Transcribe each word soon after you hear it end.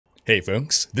Hey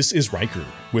folks, this is Rhykker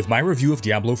with my review of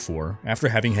Diablo 4 after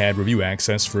having had review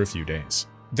access for a few days.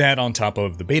 That on top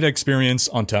of the beta experience,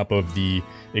 on top of the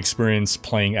experience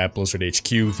playing at Blizzard HQ,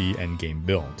 the Endgame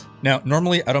build. Now,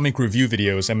 normally I don't make review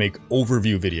videos, I make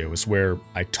overview videos where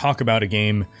I talk about a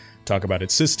game, talk about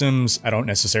its systems. I don't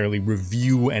necessarily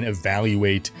review and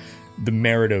evaluate the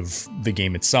merit of the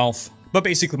game itself. But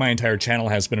basically my entire channel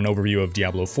has been an overview of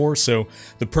Diablo 4, so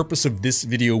the purpose of this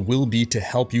video will be to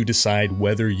help you decide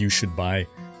whether you should buy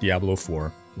Diablo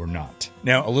 4 or not.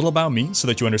 Now, a little about me so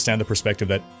that you understand the perspective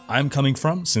that I'm coming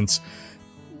from, since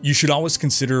you should always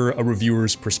consider a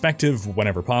reviewer's perspective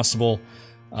whenever possible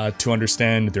to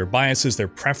understand their biases, their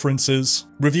preferences.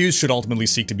 Reviews should ultimately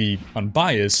seek to be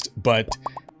unbiased, but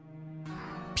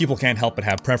people can't help but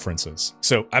have preferences.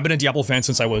 So I've been a Diablo fan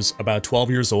since I was about 12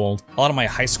 years old. A lot of my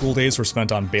high school days were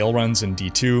spent on bail runs in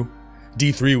D2.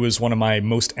 D3 was one of my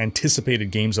most anticipated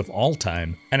games of all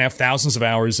time, and I have thousands of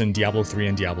hours in Diablo 3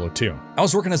 and Diablo 2. I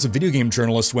was working as a video game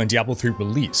journalist when Diablo 3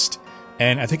 released,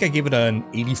 and I think I gave it an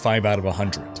 85 out of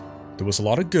 100. There was a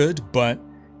lot of good, but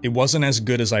it wasn't as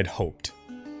good as I'd hoped.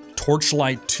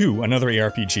 Torchlight 2, another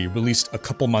ARPG, released a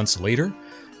couple months later,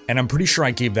 and I'm pretty sure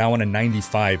I gave that one a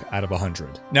 95 out of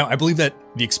 100. Now, I believe that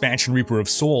the expansion Reaper of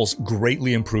Souls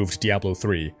greatly improved Diablo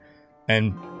 3,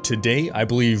 and today I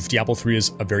believe Diablo 3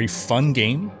 is a very fun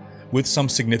game with some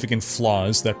significant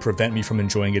flaws that prevent me from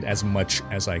enjoying it as much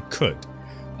as I could.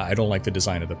 I don't like the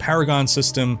design of the Paragon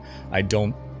system, I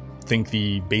don't think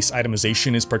the base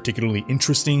itemization is particularly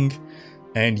interesting,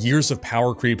 and years of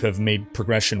power creep have made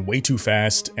progression way too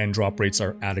fast and drop rates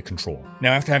are out of control.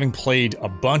 Now, after having played a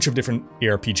bunch of different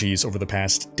ARPGs over the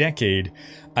past decade,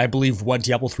 I believe what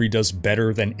Diablo 3 does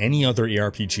better than any other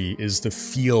ARPG is the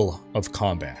feel of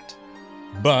combat.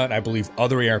 But I believe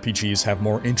other ARPGs have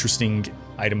more interesting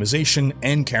itemization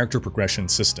and character progression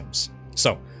systems.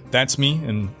 So that's me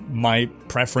and my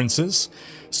preferences.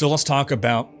 So let's talk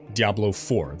about Diablo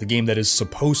 4, the game that is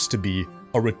supposed to be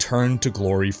a return to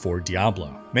glory for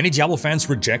Diablo. Many Diablo fans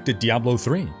rejected Diablo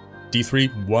 3.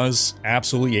 D3 was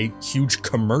absolutely a huge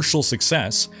commercial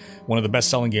success, one of the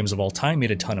best-selling games of all time,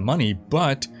 made a ton of money,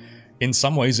 but in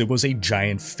some ways it was a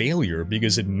giant failure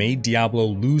because it made Diablo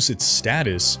lose its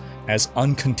status as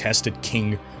uncontested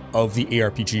king of the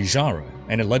ARPG genre,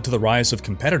 and it led to the rise of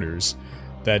competitors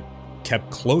that kept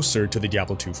closer to the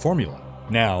Diablo 2 formula.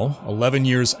 Now, 11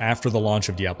 years after the launch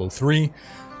of Diablo 3,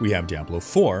 we have Diablo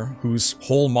 4, whose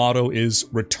whole motto is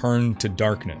Return to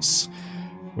Darkness,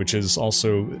 which is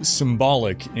also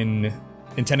symbolic in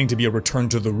intending to be a return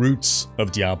to the roots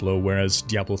of Diablo, whereas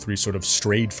Diablo 3 sort of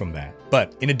strayed from that.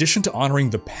 But in addition to honoring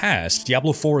the past,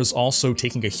 Diablo 4 is also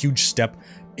taking a huge step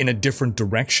in a different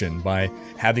direction by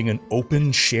having an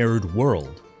open, shared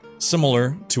world.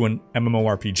 Similar to an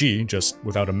MMORPG, just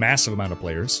without a massive amount of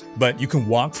players, but you can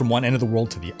walk from one end of the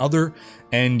world to the other,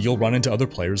 and you'll run into other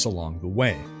players along the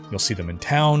way. You'll see them in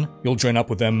town, you'll join up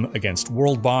with them against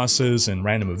world bosses and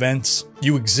random events.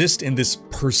 You exist in this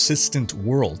persistent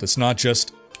world. It's not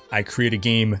just, I create a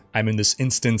game, I'm in this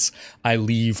instance, I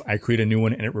leave, I create a new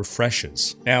one, and it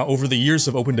refreshes. Now, over the years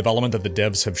of open development that the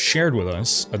devs have shared with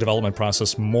us, a development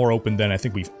process more open than I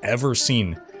think we've ever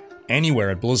seen anywhere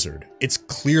at Blizzard, it's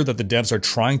clear that the devs are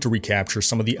trying to recapture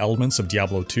some of the elements of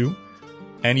Diablo 2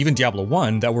 and even Diablo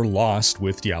 1 that were lost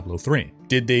with Diablo 3.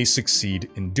 Did they succeed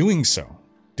in doing so?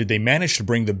 Did they manage to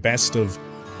bring the best of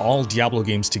all Diablo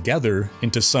games together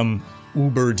into some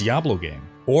uber Diablo game?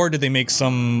 Or did they make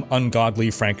some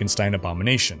ungodly Frankenstein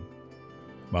abomination?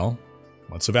 Well,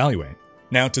 let's evaluate.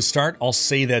 Now, to start, I'll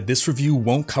say that this review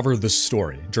won't cover the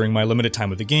story. During my limited time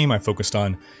with the game, I focused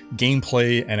on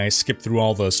gameplay and I skipped through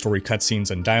all the story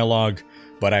cutscenes and dialogue,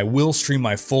 but I will stream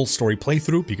my full story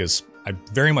playthrough because I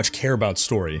very much care about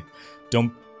story.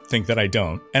 Don't think that I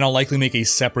don't. And I'll likely make a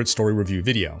separate story review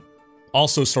video.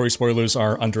 Also, story spoilers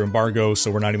are under embargo,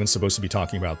 so we're not even supposed to be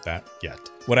talking about that yet.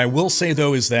 What I will say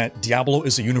though is that Diablo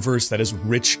is a universe that is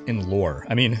rich in lore.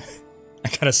 I mean, I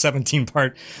got a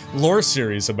 17-part lore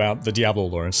series about the Diablo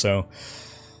lore, so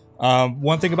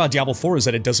one thing about Diablo 4 is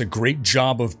that it does a great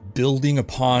job of building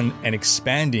upon and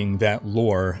expanding that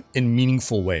lore in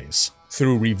meaningful ways,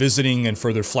 through revisiting and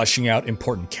further fleshing out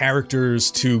important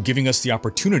characters, to giving us the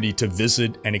opportunity to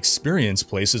visit and experience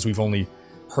places we've only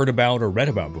heard about or read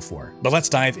about before. But let's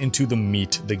dive into the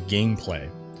meat, the gameplay.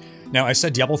 Now, I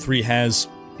said Diablo 3 has,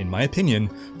 in my opinion,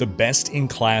 the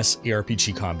best-in-class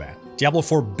ARPG combat. Diablo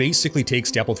 4 basically takes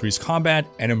Diablo 3's combat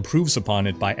and improves upon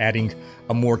it by adding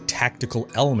a more tactical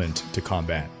element to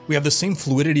combat. We have the same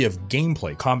fluidity of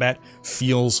gameplay. Combat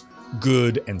feels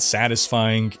good and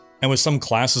satisfying, and with some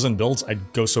classes and builds,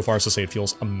 I'd go so far as to say it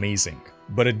feels amazing.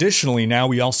 But additionally, now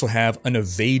we also have an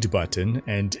evade button,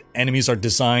 and enemies are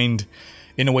designed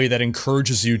in a way that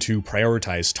encourages you to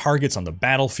prioritize targets on the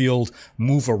battlefield,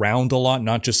 move around a lot,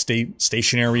 not just stay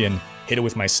stationary and hit it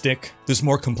with my stick. There's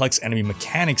more complex enemy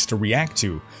mechanics to react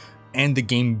to, and the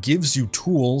game gives you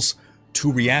tools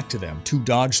to react to them, to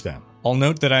dodge them. I'll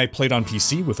note that I played on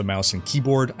PC with a mouse and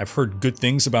keyboard. I've heard good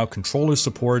things about controller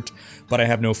support, but I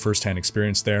have no first-hand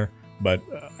experience there. But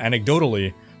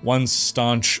anecdotally, one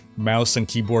staunch mouse and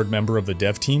keyboard member of the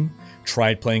dev team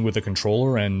tried playing with a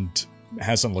controller and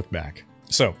hasn't looked back.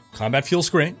 So, combat feels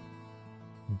great,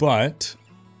 but,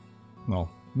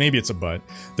 well, maybe it's a but,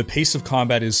 the pace of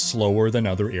combat is slower than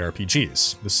other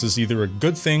ARPGs. This is either a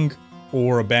good thing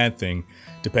or a bad thing,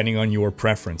 depending on your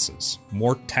preferences.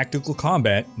 More tactical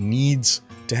combat needs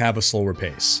to have a slower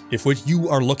pace. If what you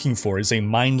are looking for is a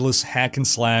mindless hack and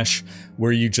slash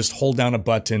where you just hold down a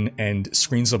button and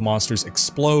screens of monsters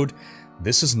explode,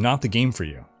 this is not the game for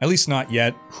you. At least not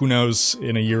yet. Who knows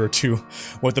in a year or two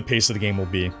what the pace of the game will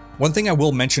be. One thing I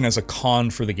will mention as a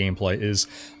con for the gameplay is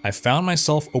I found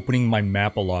myself opening my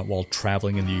map a lot while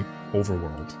traveling in the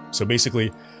overworld. So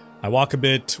basically, I walk a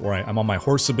bit, or I'm on my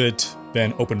horse a bit,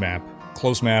 then open map,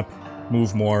 close map,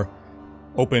 move more,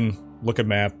 open, look at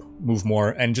map, move more,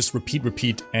 and just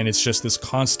repeat, and it's just this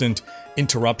constant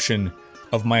interruption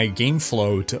of my game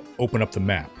flow to open up the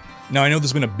map. Now I know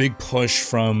there's been a big push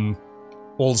from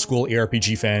old school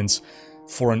ARPG fans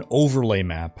for an overlay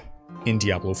map in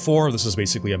Diablo 4. This is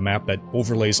basically a map that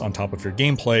overlays on top of your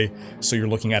gameplay, so you're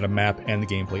looking at a map and the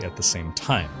gameplay at the same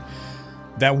time.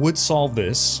 That would solve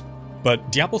this,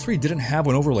 but Diablo 3 didn't have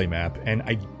an overlay map, and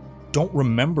I don't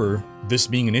remember this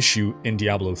being an issue in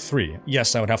Diablo 3.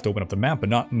 Yes, I would have to open up the map, but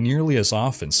not nearly as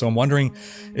often. So I'm wondering,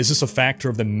 is this a factor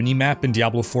of the minimap in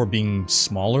Diablo 4 being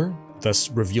smaller, thus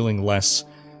revealing less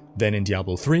than in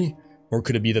Diablo 3? Or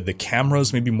could it be that the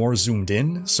cameras may be more zoomed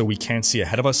in, so we can't see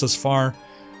ahead of us as far?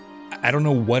 I don't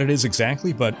know what it is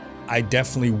exactly, but I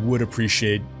definitely would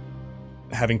appreciate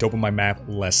having to open my map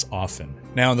less often.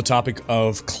 Now on the topic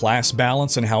of class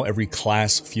balance and how every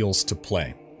class feels to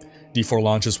play. D4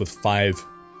 launches with 5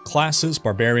 classes: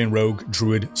 Barbarian, Rogue,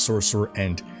 Druid, Sorcerer,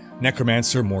 and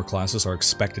Necromancer. More classes are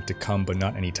expected to come, but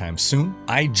not anytime soon.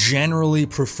 I generally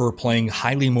prefer playing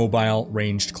highly mobile,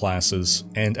 ranged classes,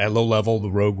 and at low level, the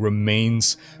Rogue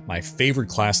remains my favorite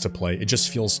class to play. It just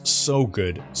feels so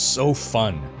good, so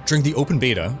fun. During the open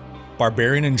beta,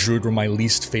 Barbarian and Druid were my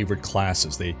least favorite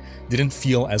classes. They didn't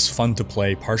feel as fun to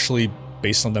play, partially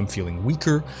based on them feeling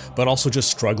weaker, but also just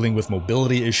struggling with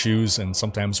mobility issues and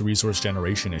sometimes resource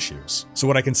generation issues. So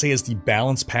what I can say is the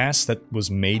balance pass that was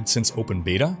made since open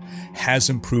beta has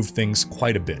improved things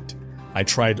quite a bit. I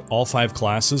tried all 5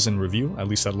 classes in review, at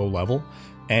least at low level,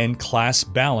 and class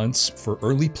balance for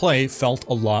early play felt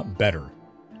a lot better.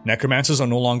 Necromancers are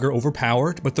no longer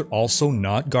overpowered, but they're also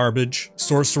not garbage.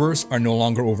 Sorcerers are no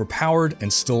longer overpowered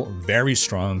and still very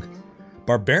strong.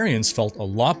 Barbarians felt a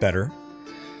lot better.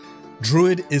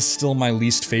 Druid is still my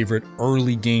least favorite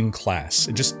early game class.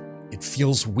 It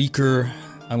feels weaker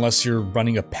unless you're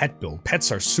running a pet build.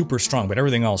 Pets are super strong, but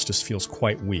everything else just feels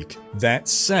quite weak. That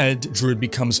said, Druid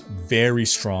becomes very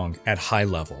strong at high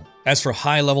level. As for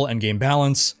high level endgame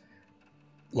balance,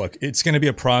 look, it's going to be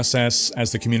a process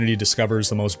as the community discovers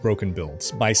the most broken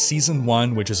builds. By Season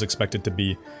 1, which is expected to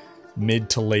be mid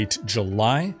to late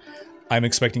July, I'm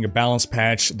expecting a balance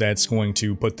patch that's going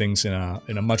to put things in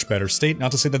a much better state.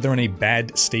 Not to say that they're in a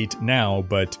bad state now,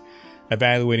 but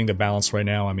evaluating the balance right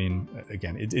now, I mean,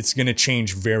 again, it's going to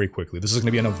change very quickly. This is going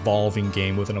to be an evolving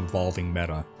game with an evolving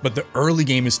meta. But the early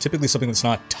game is typically something that's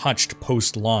not touched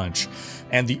post-launch,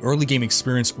 and the early game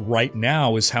experience right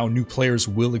now is how new players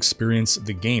will experience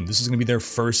the game. This is going to be their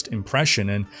first impression,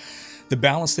 and the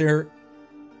balance there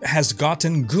has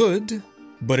gotten good,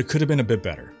 but it could have been a bit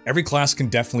better. Every class can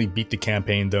definitely beat the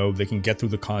campaign though. They can get through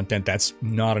the content. That's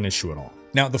not an issue at all.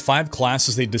 Now, the 5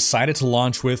 classes they decided to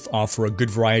launch with offer a good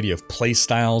variety of play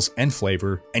styles and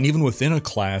flavor, and even within a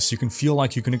class, you can feel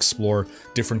like you can explore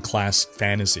different class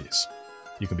fantasies.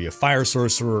 You can be a fire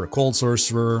sorcerer or a cold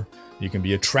sorcerer. You can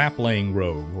be a trap-laying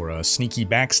rogue or a sneaky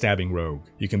backstabbing rogue.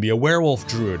 You can be a werewolf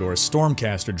druid or a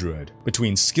stormcaster druid.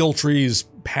 Between skill trees,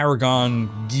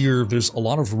 paragon, gear, there's a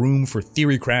lot of room for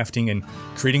theory crafting and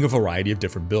creating a variety of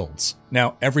different builds.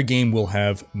 Now, every game will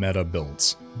have meta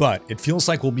builds, but it feels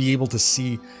like we'll be able to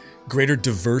see greater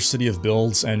diversity of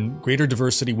builds and greater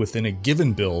diversity within a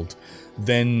given build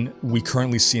than we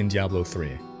currently see in Diablo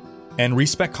 3. And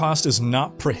respec cost is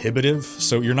not prohibitive,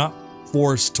 so you're not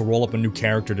forced to roll up a new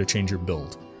character to change your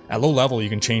build. At low level, you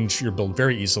can change your build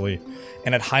very easily,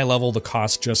 and at high level, the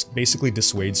cost just basically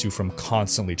dissuades you from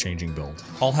constantly changing build.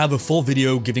 I'll have a full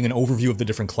video giving an overview of the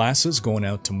different classes going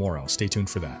out tomorrow. Stay tuned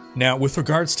for that. Now, with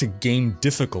regards to game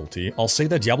difficulty, I'll say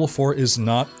that Diablo 4 is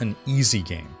not an easy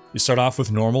game. You start off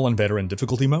with normal and veteran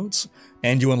difficulty modes,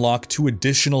 and you unlock 2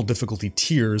 additional difficulty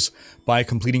tiers by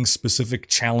completing specific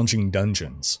challenging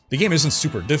dungeons. The game isn't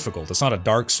super difficult, it's not a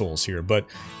Dark Souls here, but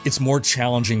it's more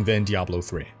challenging than Diablo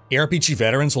 3. ARPG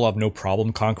veterans will have no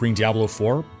problem conquering Diablo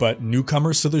 4, but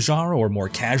newcomers to the genre or more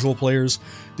casual players,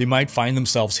 they might find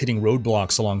themselves hitting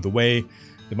roadblocks along the way.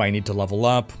 They might need to level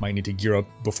up, might need to gear up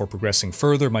before progressing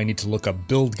further, might need to look up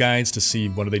build guides to see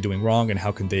what are they doing wrong and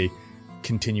how can they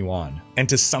continue on. And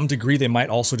to some degree, they might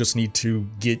also just need to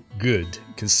get good,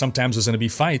 because sometimes there's going to be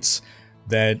fights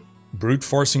that brute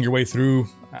forcing your way through.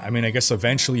 I mean, I guess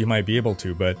eventually you might be able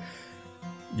to, but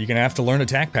you're going to have to learn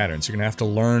attack patterns. You're going to have to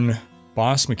learn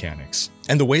boss mechanics.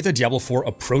 And the way that Diablo 4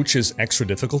 approaches extra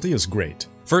difficulty is great.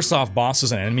 First off,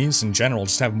 bosses and enemies in general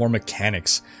just have more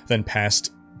mechanics than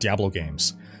past Diablo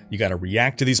games. You got to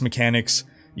react to these mechanics,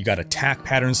 you got attack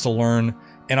patterns to learn,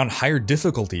 and on higher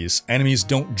difficulties, enemies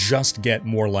don't just get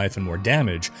more life and more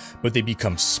damage, but they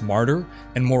become smarter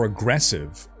and more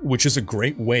aggressive, which is a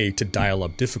great way to dial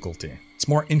up difficulty. It's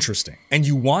more interesting. And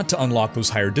you want to unlock those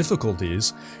higher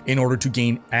difficulties in order to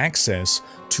gain access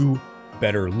to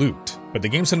better loot, but the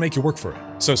game's gonna make you work for it.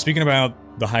 So speaking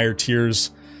about the higher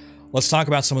tiers, let's talk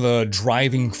about some of the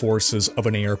driving forces of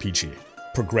an ARPG.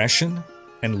 Progression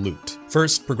and loot.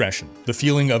 First, progression. The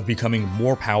feeling of becoming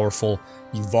more powerful,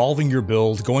 evolving your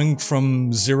build, going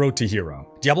from 0 to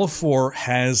hero. Diablo 4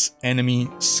 has enemy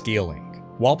scaling.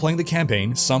 While playing the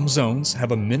campaign, some zones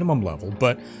have a minimum level,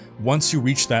 but once you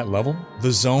reach that level,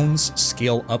 the zones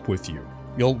scale up with you.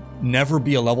 You'll never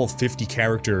be a level 50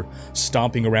 character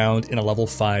stomping around in a level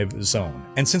 5 zone.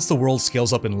 And since the world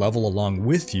scales up in level along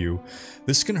with you,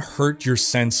 this can hurt your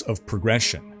sense of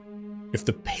progression. If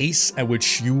the pace at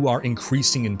which you are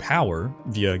increasing in power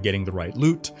via getting the right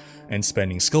loot and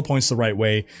spending skill points the right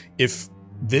way, if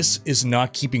this is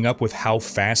not keeping up with how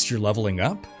fast you're leveling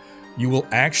up, you will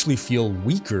actually feel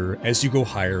weaker as you go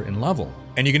higher in level.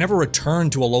 And you can never return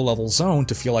to a low-level zone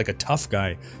to feel like a tough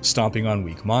guy stomping on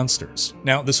weak monsters.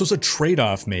 Now, this was a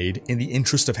trade-off made in the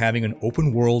interest of having an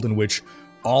open world in which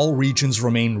all regions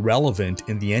remain relevant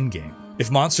in the endgame. If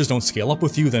monsters don't scale up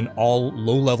with you, then all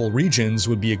low-level regions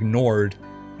would be ignored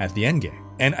at the endgame.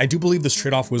 And I do believe this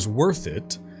trade-off was worth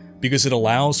it, because it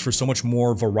allows for so much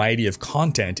more variety of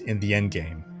content in the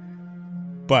endgame.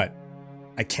 But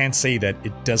I can't say that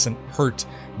it doesn't hurt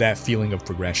that feeling of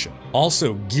progression.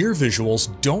 Also, gear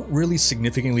visuals don't really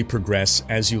significantly progress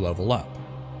as you level up.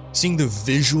 Seeing the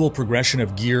visual progression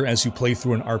of gear as you play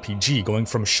through an RPG, going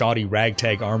from shoddy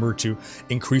ragtag armor to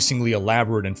increasingly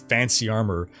elaborate and fancy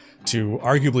armor to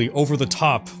arguably over the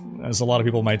top, as a lot of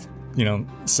people might,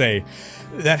 say,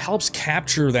 that helps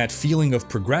capture that feeling of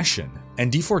progression.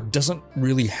 And D4 doesn't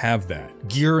really have that.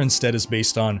 Gear instead is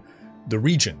based on the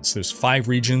regions. There's 5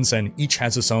 regions and each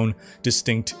has its own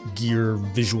distinct gear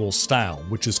visual style,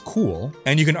 which is cool.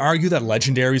 And you can argue that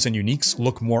legendaries and uniques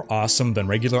look more awesome than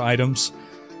regular items.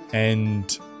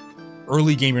 And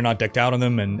early game you're not decked out on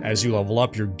them, and as you level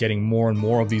up you're getting more and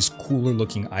more of these cooler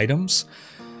looking items.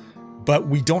 But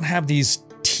we don't have these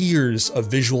tiers of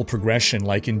visual progression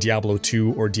like in Diablo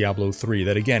 2 or Diablo 3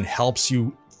 that again helps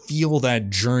you feel that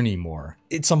journey more.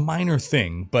 It's a minor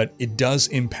thing, but it does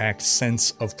impact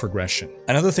sense of progression.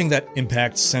 Another thing that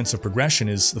impacts sense of progression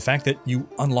is the fact that you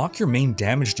unlock your main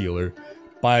damage dealer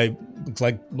by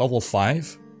like level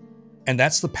 5, and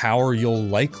that's the power you'll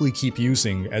likely keep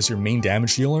using as your main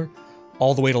damage dealer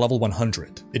all the way to level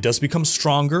 100. It does become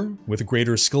stronger with a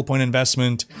greater skill point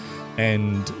investment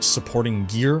and supporting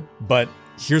gear, but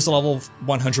here's a level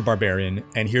 100 barbarian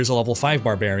and here's a level 5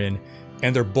 barbarian,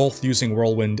 and they're both using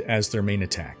Whirlwind as their main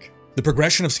attack. The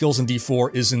progression of skills in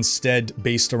D4 is instead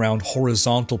based around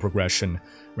horizontal progression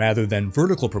rather than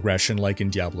vertical progression like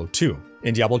in Diablo 2.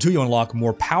 In Diablo 2, you unlock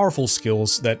more powerful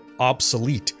skills that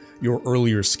obsolete your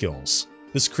earlier skills.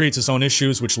 This creates its own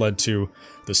issues, which led to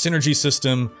the synergy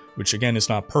system, which again is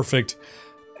not perfect.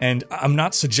 And I'm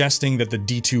not suggesting that the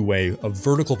D2 way of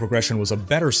vertical progression was a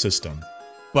better system,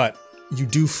 but you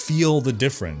do feel the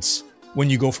difference when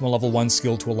you go from a level 1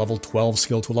 skill to a level 12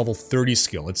 skill to a level 30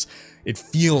 skill. It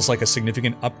feels like a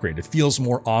significant upgrade. It feels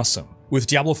more awesome. With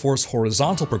Diablo 4's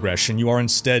horizontal progression, you are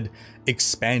instead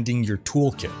expanding your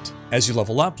toolkit. As you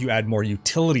level up, you add more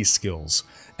utility skills,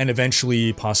 and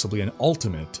eventually possibly an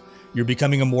ultimate. You're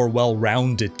becoming a more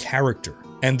well-rounded character.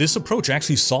 And this approach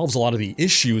actually solves a lot of the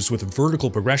issues with vertical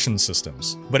progression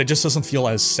systems, but it just doesn't feel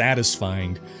as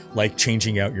satisfying like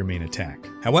changing out your main attack.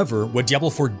 However, what Diablo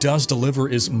 4 does deliver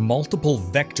is multiple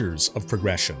vectors of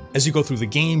progression. As you go through the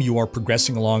game, you are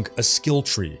progressing along a skill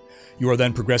tree. You are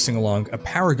then progressing along a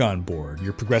paragon board.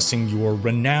 You're progressing your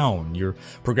renown. You're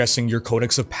progressing your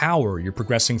codex of power. You're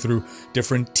progressing through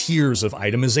different tiers of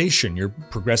itemization. You're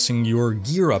progressing your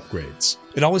gear upgrades.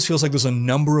 It always feels like there's a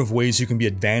number of ways you can be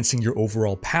advancing your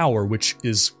overall power, which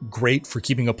is great for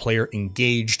keeping a player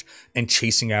engaged and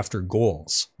chasing after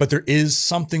goals. But there is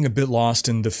something a bit lost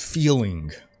in the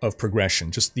feeling of progression,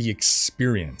 just the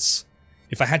experience.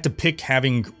 If I had to pick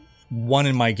having one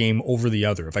in my game over the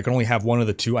other, if I could only have one of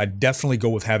the two, I'd definitely go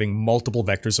with having multiple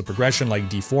vectors of progression like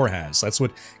D4 has. That's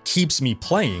what keeps me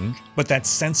playing, but that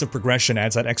sense of progression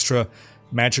adds that extra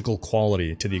magical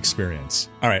quality to the experience.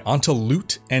 Alright, on to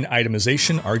loot and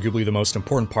itemization, arguably the most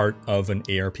important part of an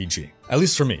ARPG. At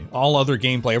least for me. All other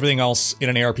gameplay, everything else in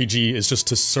an ARPG is just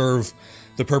to serve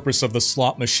the purpose of the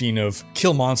slot machine of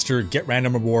kill monster, get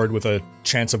random reward with a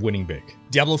chance of winning big.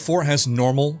 Diablo 4 has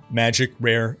normal, magic,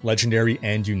 rare, legendary,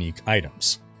 and unique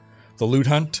items. The loot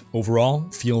hunt, overall,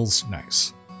 feels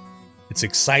nice. It's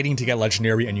exciting to get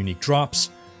legendary and unique drops.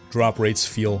 Drop rates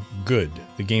feel good.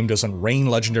 The game doesn't rain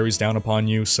legendaries down upon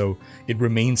you, so it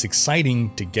remains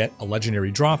exciting to get a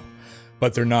legendary drop,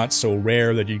 but they're not so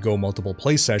rare that you'd go multiple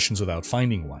play sessions without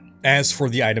finding one. As for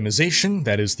the itemization,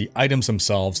 that is the items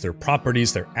themselves, their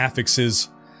properties, their affixes,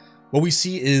 what we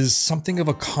see is something of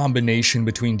a combination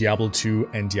between Diablo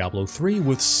 2 and Diablo 3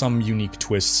 with some unique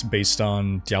twists based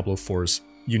on Diablo 4's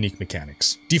unique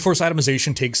mechanics. D4's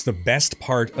itemization takes the best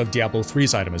part of Diablo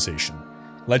 3's itemization.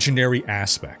 Legendary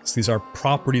aspects. These are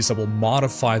properties that will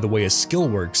modify the way a skill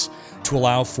works to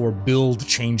allow for build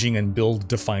changing and build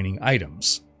defining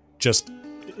items. Just,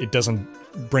 it doesn't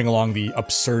bring along the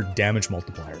absurd damage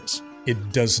multipliers.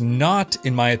 It does not,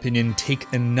 in my opinion, take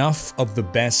enough of the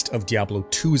best of Diablo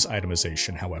 2's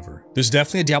itemization, however. There's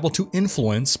definitely a Diablo 2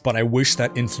 influence, but I wish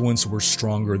that influence were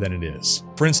stronger than it is.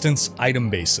 For instance, item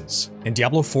bases. In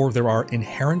Diablo 4, there are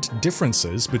inherent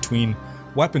differences between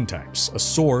weapon types. A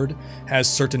sword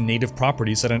has certain native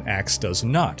properties that an axe does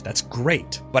not. That's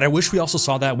great. But I wish we also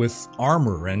saw that with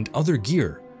armor and other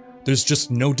gear. There's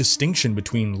just no distinction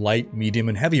between light, medium,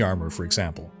 and heavy armor, for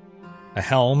example. A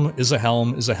helm is a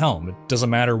helm is a helm. It doesn't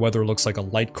matter whether it looks like a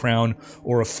light crown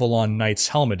or a full-on knight's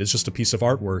helmet. It's just a piece of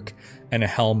artwork, and a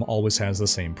helm always has the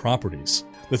same properties.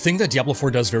 The thing that Diablo 4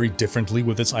 does very differently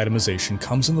with its itemization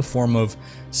comes in the form of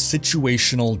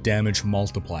situational damage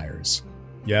multipliers.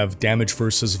 You have damage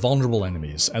versus vulnerable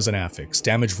enemies as an affix,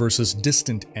 damage versus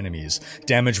distant enemies,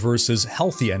 damage versus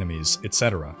healthy enemies,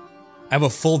 etc. I have a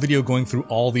full video going through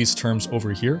all these terms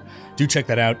over here. Do check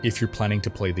that out if you're planning to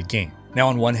play the game. Now,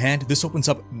 on one hand, this opens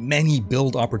up many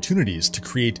build opportunities to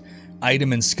create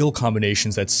item and skill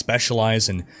combinations that specialize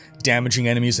in damaging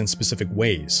enemies in specific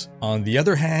ways. On the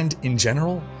other hand, in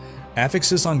general,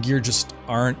 affixes on gear just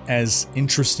aren't as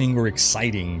interesting or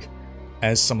exciting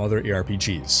as some other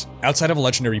ARPGs. Outside of a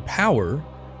legendary power,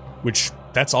 which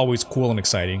that's always cool and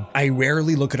exciting, I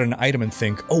rarely look at an item and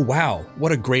think, oh wow,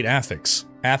 what a great affix.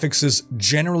 Affixes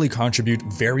generally contribute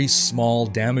very small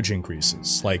damage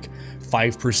increases, like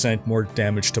 5% more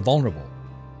damage to vulnerable.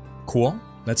 Cool,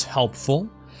 that's helpful,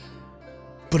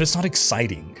 but it's not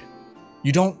exciting.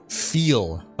 You don't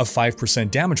feel a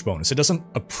 5% damage bonus. It doesn't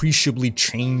appreciably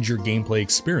change your gameplay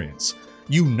experience.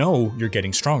 You know you're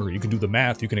getting stronger, you can do the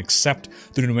math, you can accept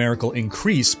the numerical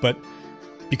increase, but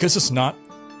because it's not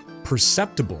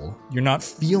perceptible, you're not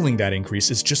feeling that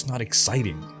increase, it's just not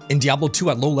exciting. In Diablo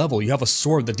 2 at low level, you have a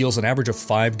sword that deals an average of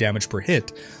 5 damage per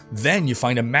hit. Then you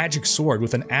find a magic sword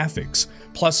with an affix,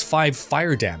 plus 5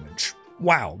 fire damage.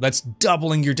 Wow, that's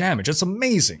doubling your damage, that's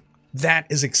amazing. That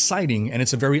is exciting, and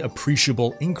it's a very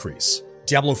appreciable increase.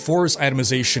 Diablo 4's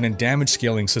itemization and damage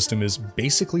scaling system is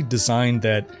basically designed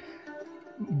that,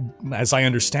 as I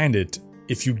understand it,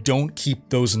 if you don't keep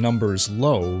those numbers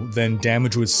low, then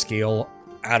damage would scale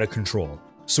out of control.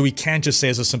 So we can't just say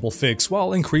as a simple fix,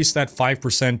 well, increase that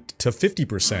 5% to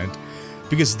 50%,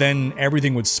 because then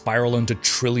everything would spiral into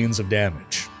trillions of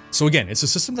damage. So again, it's a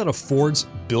system that affords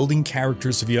building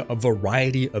characters via a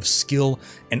variety of skill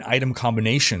and item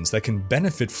combinations that can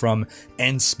benefit from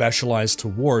and specialize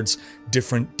towards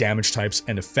different damage types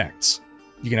and effects.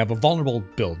 You can have a vulnerable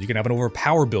build, you can have an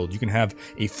overpower build, you can have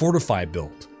a fortify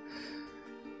build.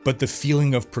 But the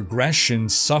feeling of progression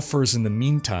suffers in the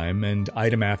meantime, and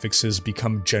item affixes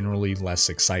become generally less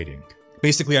exciting.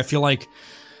 Basically, I feel like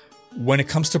when it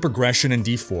comes to progression in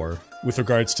D4, with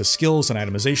regards to skills and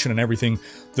itemization and everything,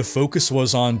 the focus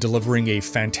was on delivering a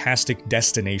fantastic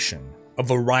destination, a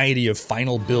variety of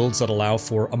final builds that allow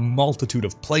for a multitude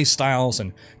of playstyles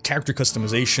and character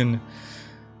customization.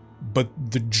 But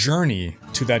the journey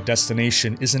to that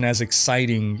destination isn't as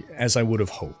exciting as I would have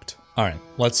hoped. Alright,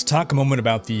 let's talk a moment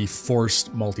about the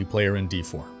forced multiplayer in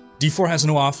D4. D4 has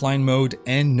no offline mode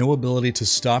and no ability to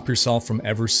stop yourself from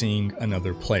ever seeing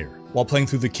another player. While playing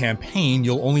through the campaign,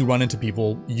 you'll only run into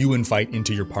people you invite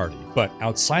into your party, but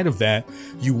outside of that,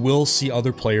 you will see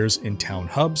other players in town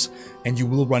hubs, and you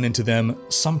will run into them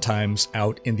sometimes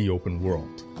out in the open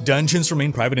world. Dungeons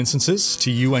remain private instances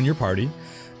to you and your party,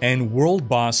 and world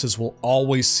bosses will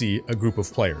always see a group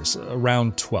of players,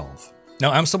 around 12.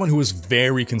 Now, I'm someone who is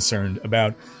very concerned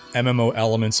about MMO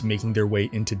elements making their way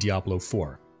into Diablo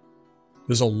 4.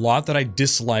 There's a lot that I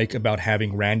dislike about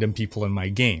having random people in my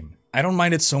game. I don't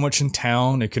mind it so much in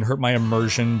town, it can hurt my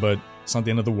immersion, but it's not the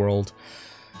end of the world.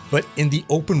 But in the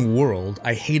open world,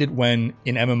 I hate it when,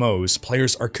 in MMOs,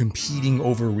 players are competing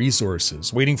over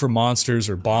resources, waiting for monsters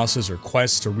or bosses or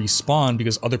quests to respawn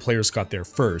because other players got there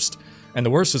first. And the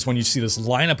worst is when you see this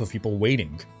lineup of people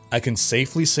waiting. I can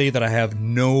safely say that I have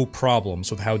no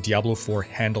problems with how Diablo 4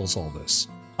 handles all this.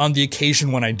 On the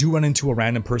occasion when I do run into a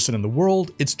random person in the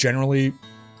world, it's generally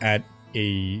at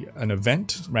an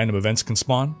event. Random events can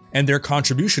spawn, and their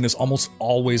contribution is almost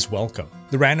always welcome.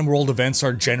 The random world events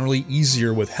are generally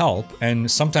easier with help, and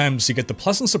sometimes you get the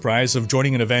pleasant surprise of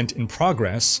joining an event in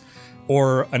progress,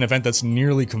 or an event that's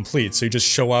nearly complete, so you just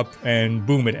show up and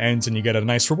boom, it ends and you get a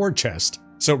nice reward chest.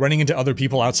 So running into other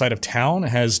people outside of town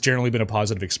has generally been a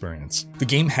positive experience. The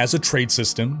game has a trade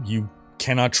system. You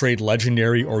cannot trade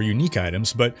legendary or unique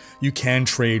items, but you can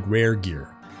trade rare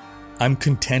gear. I'm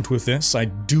content with this. I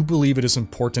do believe it is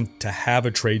important to have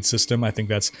a trade system. I think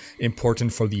that's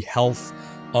important for the health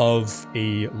of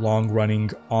a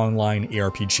long-running online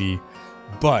ARPG,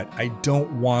 but I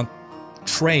don't want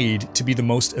trade to be the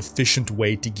most efficient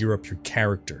way to gear up your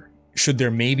character. Should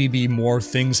there maybe be more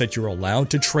things that you're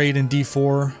allowed to trade in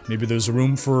D4? Maybe there's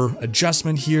room for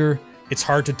adjustment here. It's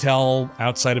hard to tell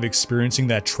outside of experiencing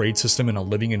that trade system in a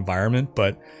living environment,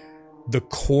 but the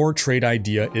core trade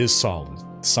idea is solid.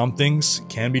 Some things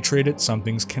can be traded, some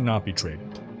things cannot be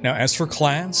traded. Now, as for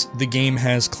clans, the game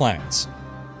has clans.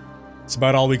 It's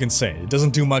about all we can say. It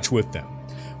doesn't do much with them.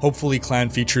 Hopefully clan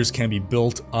features can be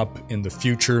built up in the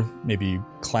future, maybe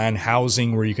clan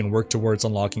housing where you can work towards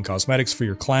unlocking cosmetics for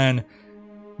your clan,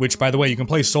 which, by the way, you can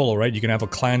play solo, right? You can have a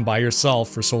clan by yourself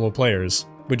for solo players.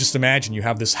 But just imagine you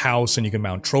have this house and you can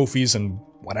mount trophies and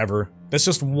whatever. That's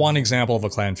just one example of a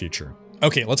clan feature.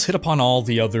 Okay, let's hit upon all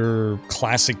the other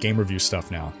classic game review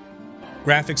stuff now.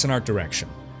 Graphics and art direction.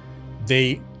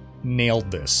 They nailed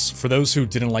this. For those who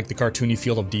didn't like the cartoony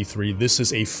feel of D3, this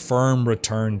is a firm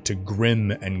return to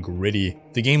grim and gritty.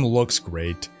 The game looks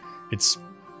great. It's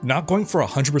not going for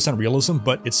 100% realism,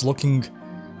 but it's looking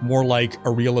more like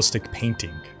a realistic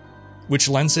painting, which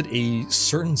lends it a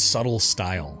certain subtle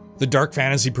style. The dark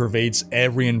fantasy pervades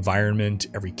every environment,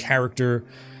 every character,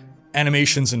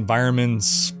 animations,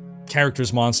 environments,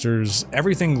 characters, monsters,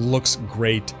 everything looks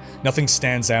great. Nothing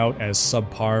stands out as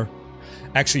subpar.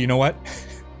 Actually, you know what?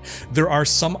 There are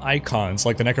some icons,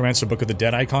 like the Necromancer Book of the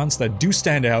Dead icons, that do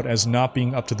stand out as not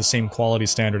being up to the same quality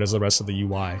standard as the rest of the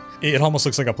UI. It almost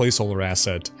looks like a placeholder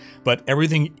asset, but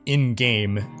everything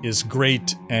in-game is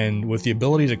great, and with the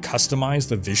ability to customize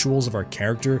the visuals of our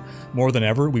character more than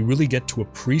ever, we really get to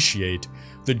appreciate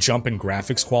the jump in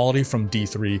graphics quality from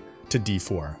D3 to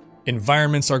D4.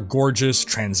 Environments are gorgeous,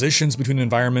 transitions between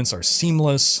environments are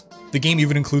seamless. The game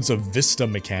even includes a vista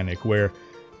mechanic where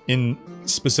in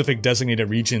specific designated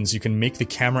regions, you can make the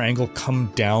camera angle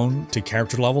come down to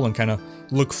character level and kind of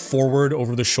look forward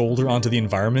over the shoulder onto the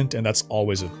environment, and that's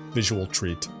always a visual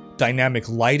treat. Dynamic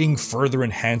lighting further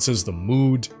enhances the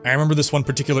mood. I remember this one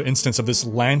particular instance of this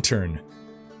lantern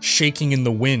shaking in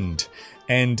the wind,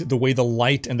 and the way the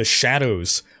light and the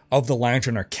shadows of the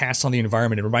lantern are cast on the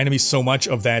environment. It reminded me so much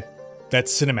of that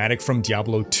cinematic from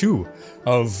Diablo 2,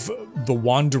 of the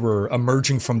Wanderer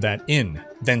emerging from that inn.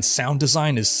 Then sound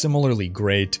design is similarly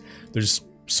great. There's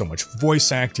so much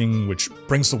voice acting, which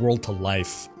brings the world to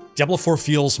life. Diablo 4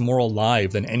 feels more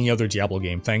alive than any other Diablo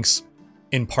game, thanks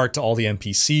in part to all the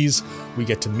NPCs we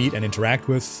get to meet and interact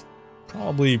with.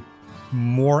 Probably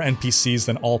more NPCs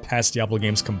than all past Diablo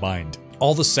games combined.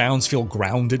 All the sounds feel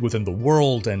grounded within the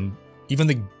world, and even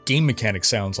the game mechanic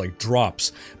sounds like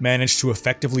drops manage to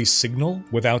effectively signal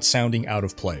without sounding out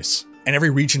of place. And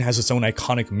every region has its own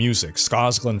iconic music.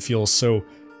 Skosglen feels so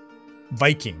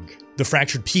Viking. The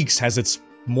Fractured Peaks has its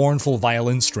mournful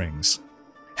violin strings.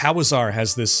 Hawazar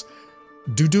has this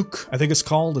duduk, I think it's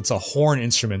called. It's a horn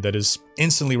instrument that is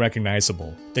instantly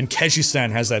recognizable. Then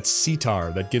Kejistan has that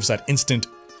sitar that gives that instant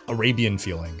Arabian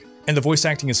feeling. And the voice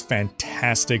acting is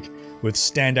fantastic, with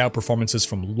standout performances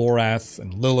from Lorath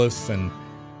and Lilith, and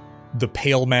the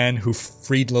pale man who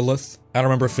freed Lilith. I don't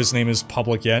remember if his name is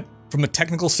public yet. From a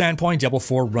technical standpoint, Diablo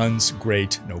 4 runs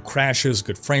great. No crashes,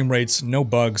 good frame rates, no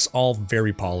bugs, all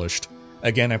very polished.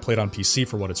 Again, I played on PC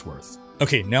for what it's worth.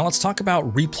 Okay, now let's talk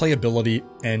about replayability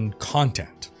and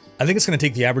content. I think it's going to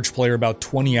take the average player about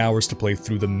 20 hours to play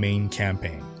through the main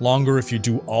campaign. Longer if you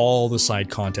do all the side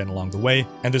content along the way,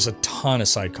 and there's a ton of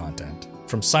side content.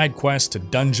 From side quests to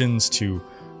dungeons to,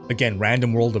 again,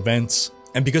 random world events.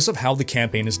 And because of how the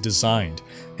campaign is designed,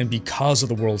 and because of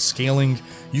the world scaling,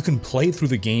 you can play through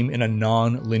the game in a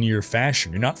non-linear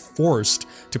fashion. You're not forced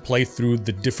to play through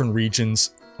the different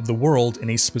regions of the world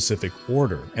in a specific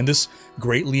order, and this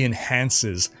greatly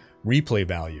enhances replay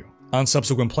value. On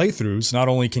subsequent playthroughs, not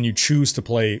only can you choose to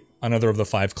play another of the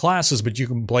 5 classes, but you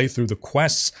can play through the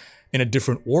quests in a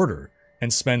different order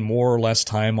and spend more or less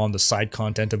time on the side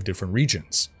content of different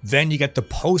regions. Then you get the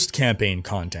post-campaign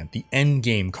content, the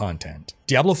endgame content.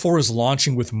 Diablo 4 is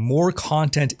launching with more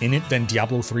content in it than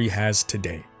Diablo 3 has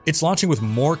today. It's launching with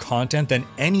more content than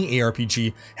any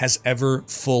ARPG has ever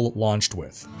full launched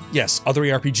with. Yes, other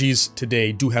ARPGs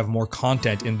today do have more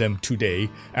content in them today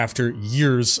after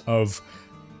years of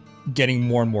getting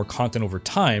more and more content over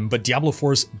time, but Diablo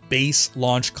 4's base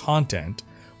launch content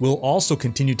will also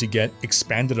continue to get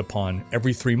expanded upon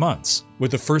every 3 months, with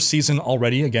the first season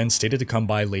already, again, stated to come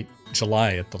by late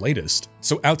July at the latest.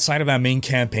 So outside of that main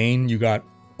campaign, you got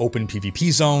open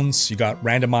PvP zones, you got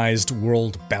randomized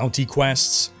world bounty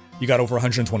quests, you got over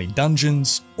 120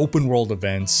 dungeons, open world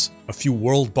events, a few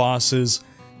world bosses,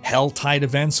 Helltide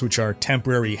events, which are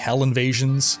temporary hell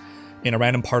invasions in a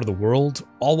random part of the world,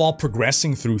 all while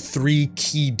progressing through 3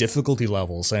 key difficulty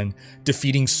levels and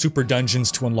defeating super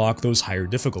dungeons to unlock those higher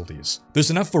difficulties.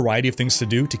 There's enough variety of things to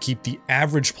do to keep the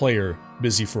average player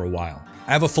busy for a while.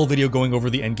 I have a full video going over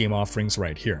the endgame offerings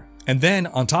right here. And then,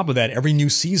 on top of that, every new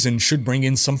season should bring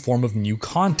in some form of new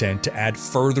content to add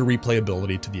further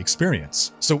replayability to the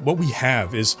experience. So what we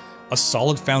have is a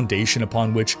solid foundation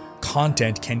upon which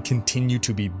content can continue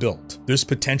to be built. There's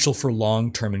potential for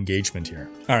long-term engagement here.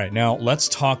 All right, now let's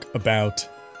talk about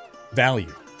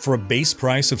value. For a base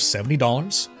price of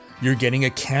 $70, you're getting a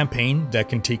campaign that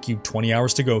can take you 20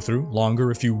 hours to go through,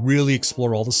 longer if you really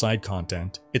explore all the side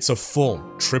content. It's a full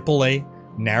AAA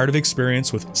narrative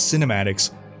experience with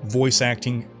cinematics, voice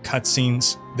acting,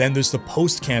 cutscenes. Then there's the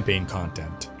post-campaign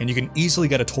content, and you can easily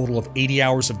get a total of 80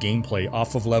 hours of gameplay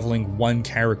off of leveling 1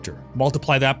 character.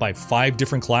 Multiply that by 5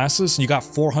 different classes, and you got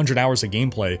 400 hours of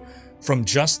gameplay from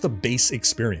just the base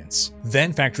experience.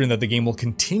 Then factor in that the game will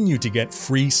continue to get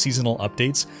free seasonal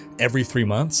updates every 3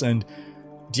 months, and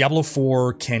Diablo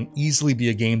 4 can easily be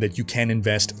a game that you can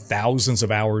invest thousands of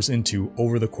hours into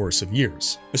over the course of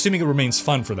years, assuming it remains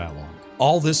fun for that long.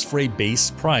 All this for a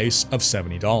base price of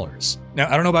 $70. Now,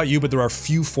 I don't know about you, but there are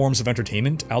few forms of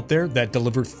entertainment out there that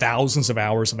deliver thousands of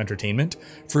hours of entertainment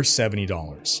for $70.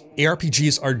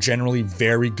 ARPGs are generally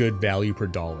very good value per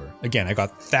dollar. Again, I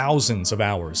got thousands of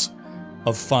hours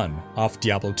of fun off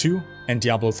Diablo 2 and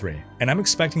Diablo 3, and I'm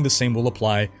expecting the same will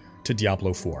apply to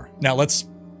Diablo 4. Now, let's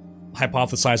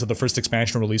hypothesize that the first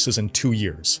expansion releases in 2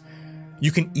 years.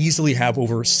 You can easily have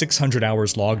over 600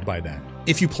 hours logged by then,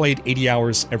 if you played 80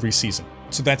 hours every season.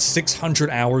 So that's 600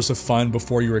 hours of fun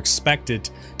before you're expected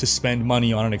to spend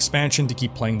money on an expansion to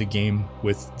keep playing the game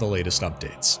with the latest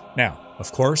updates. Now,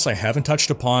 of course, I haven't touched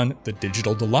upon the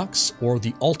Digital Deluxe, or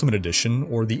the Ultimate Edition,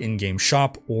 or the in-game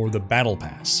shop, or the Battle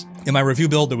Pass. In my review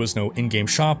build, there was no in-game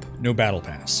shop, no Battle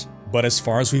Pass. But as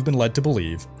far as we've been led to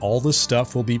believe, all this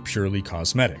stuff will be purely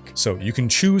cosmetic. So you can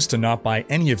choose to not buy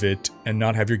any of it and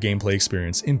not have your gameplay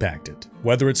experience impacted.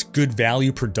 Whether it's good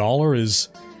value per dollar it's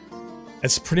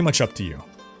pretty much up to you.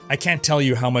 I can't tell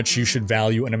you how much you should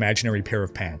value an imaginary pair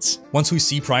of pants. Once we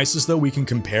see prices though, we can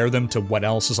compare them to what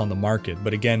else is on the market,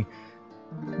 but again,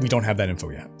 we don't have that info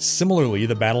yet. Similarly,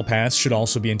 the Battle Pass should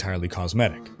also be entirely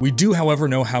cosmetic. We do, however,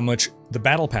 know how much the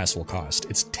Battle Pass will cost.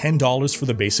 It's $10 for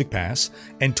the basic pass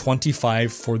and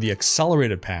 $25 for the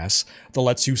accelerated pass that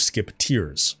lets you skip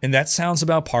tiers. And that sounds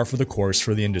about par for the course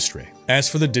for the industry. As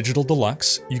for the Digital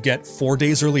Deluxe, you get 4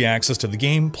 days early access to the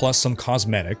game, plus some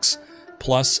cosmetics,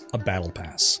 plus a Battle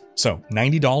Pass. So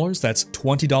 $90, that's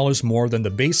 $20 more than the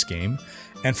base game,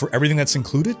 and for everything that's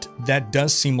included, that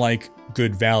does seem like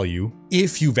good value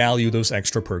if you value those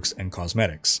extra perks and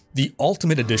cosmetics. The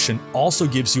Ultimate Edition also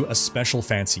gives you a special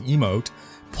fancy emote,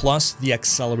 plus the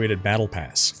accelerated battle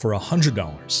pass for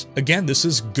 $100. Again, this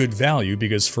is good value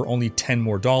because for only $10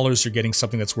 more, you're getting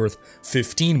something that's worth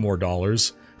 $15 more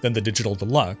than the Digital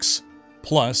Deluxe,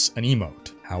 plus an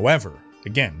emote. However,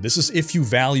 again, this is if you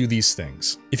value these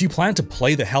things. If you plan to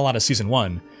play the hell out of Season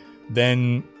 1,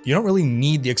 then you don't really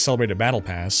need the accelerated battle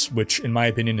pass, which in my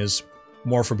opinion is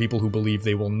more for people who believe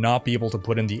they will not be able to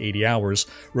put in the 80 hours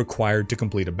required to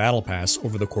complete a battle pass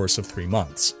over the course of 3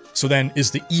 months. So then,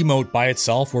 is the emote by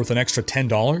itself worth an extra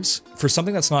 $10 for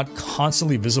something that's not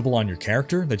constantly visible on your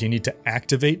character that you need to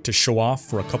activate to show off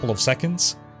for a couple of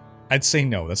seconds? I'd say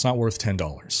no, that's not worth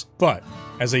 $10. But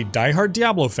as a diehard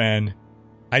Diablo fan,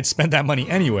 I'd spend that money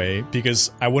anyway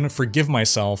because I wouldn't forgive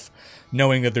myself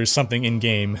knowing that there's something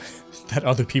in-game that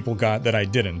other people got that I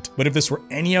didn't. But if this were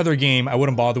any other game, I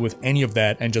wouldn't bother with any of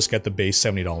that and just get the base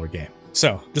 $70 game.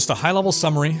 So, just a high-level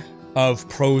summary of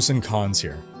pros and cons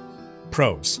here.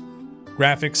 Pros.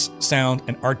 Graphics, sound,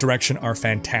 and art direction are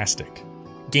fantastic.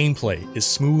 Gameplay is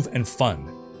smooth and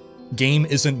fun. Game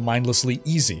isn't mindlessly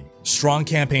easy. Strong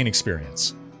campaign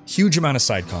experience. Huge amount of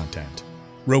side content.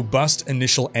 Robust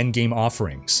initial endgame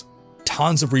offerings.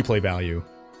 Tons of replay value.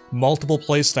 Multiple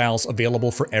playstyles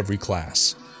available for every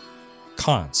class.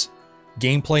 Cons.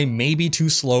 Gameplay may be too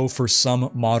slow for some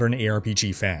modern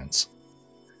ARPG fans.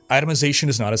 Itemization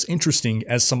is not as interesting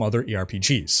as some other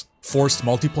ARPGs. Forced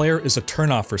multiplayer is a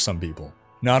turnoff for some people.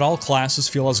 Not all classes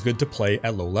feel as good to play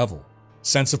at low level.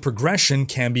 Sense of progression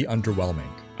can be underwhelming.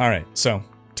 Alright, so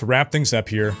to wrap things up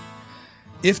here,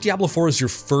 if Diablo 4 is your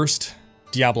first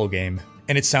Diablo game,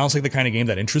 and it sounds like the kind of game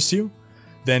that interests you,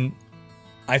 then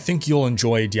I think you'll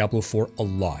enjoy Diablo 4 a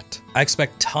lot. I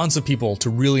expect tons of people to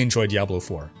really enjoy Diablo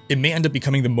 4. It may end up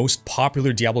becoming the most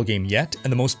popular Diablo game yet,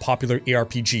 and the most popular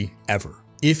ARPG ever.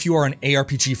 If you are an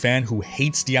ARPG fan who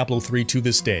hates Diablo 3 to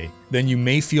this day, then you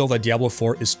may feel that Diablo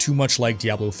 4 is too much like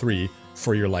Diablo 3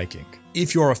 for your liking.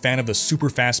 If you are a fan of the super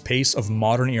fast pace of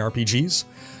modern ARPGs,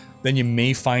 then you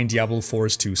may find Diablo 4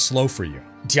 is too slow for you.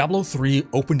 Diablo 3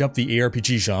 opened up the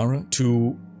ARPG genre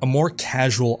to a more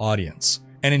casual audience,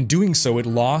 and in doing so it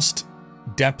lost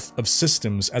depth of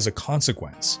systems as a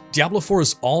consequence. Diablo 4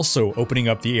 is also opening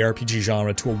up the ARPG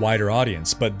genre to a wider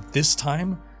audience, but this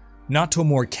time, not to a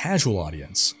more casual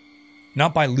audience.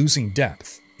 Not by losing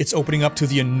depth. It's opening up to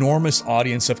the enormous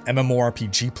audience of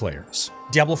MMORPG players.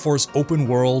 Diablo 4's open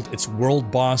world, its world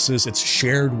bosses, its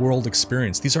shared world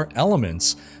experience, these are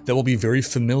elements that will be very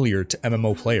familiar to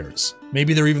MMO players.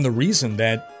 Maybe they're even the reason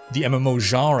that the MMO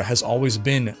genre has always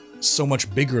been so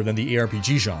much bigger than the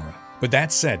ARPG genre. But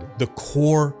that said, the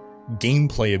core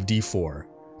gameplay of D4,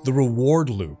 the reward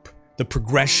loop, the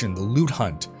progression, the loot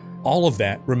hunt, all of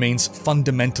that remains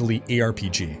fundamentally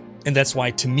ARPG. And that's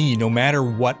why, to me, no matter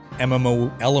what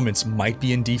MMO elements might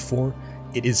be in D4,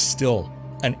 it is still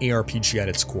an ARPG at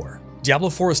its core. Diablo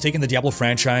 4 has taken the Diablo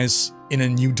franchise in a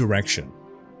new direction.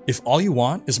 If all you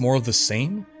want is more of the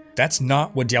same, that's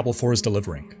not what Diablo 4 is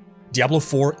delivering. Diablo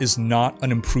 4 is not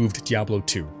an improved Diablo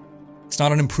 2. It's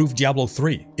not an improved Diablo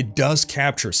 3. It does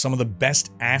capture some of the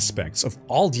best aspects of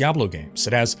all Diablo games.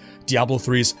 It has Diablo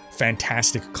 3's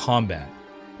fantastic combat.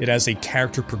 It has a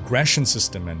character progression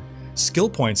system and skill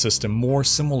point system more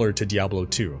similar to Diablo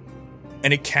 2.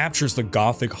 And it captures the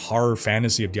gothic horror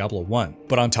fantasy of Diablo 1.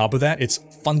 But on top of that, it's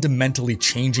fundamentally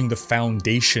changing the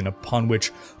foundation upon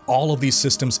which all of these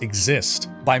systems exist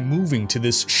by moving to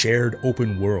this shared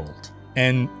open world.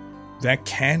 And that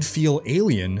can feel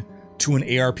alien to an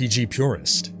ARPG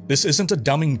purist. This isn't a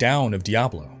dumbing down of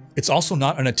Diablo. It's also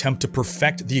not an attempt to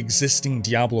perfect the existing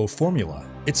Diablo formula.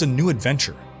 It's a new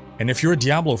adventure. And if you're a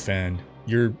Diablo fan,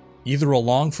 you're either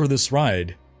along for this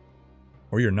ride,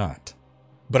 or you're not.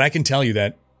 But I can tell you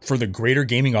that, for the greater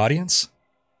gaming audience,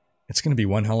 it's going to be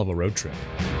one hell of a road trip.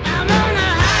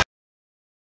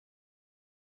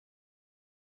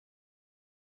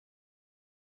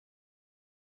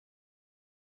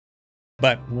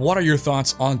 But what are your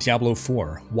thoughts on Diablo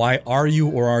 4? Why are you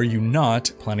or are you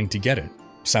not planning to get it?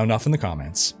 Sound off in the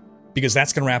comments, because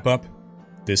that's going to wrap up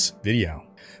this video.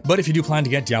 But if you do plan to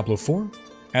get Diablo 4,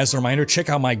 as a reminder, check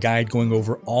out my guide going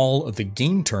over all of the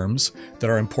game terms that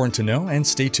are important to know, and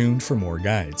stay tuned for more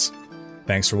guides.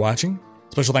 Thanks for watching.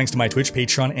 Special thanks to my Twitch,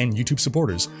 Patreon, and YouTube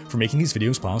supporters for making these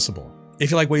videos possible.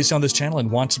 If you like what you see on this channel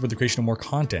and want to support the creation of more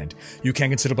content, you can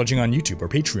consider pledging on YouTube or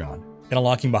Patreon, and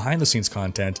unlocking behind-the-scenes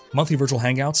content, monthly virtual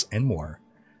hangouts, and more.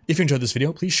 If you enjoyed this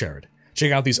video, please share it,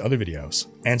 check out these other videos,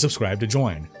 and subscribe to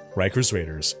join Rhykkers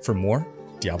Raiders for more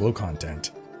Diablo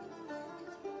content.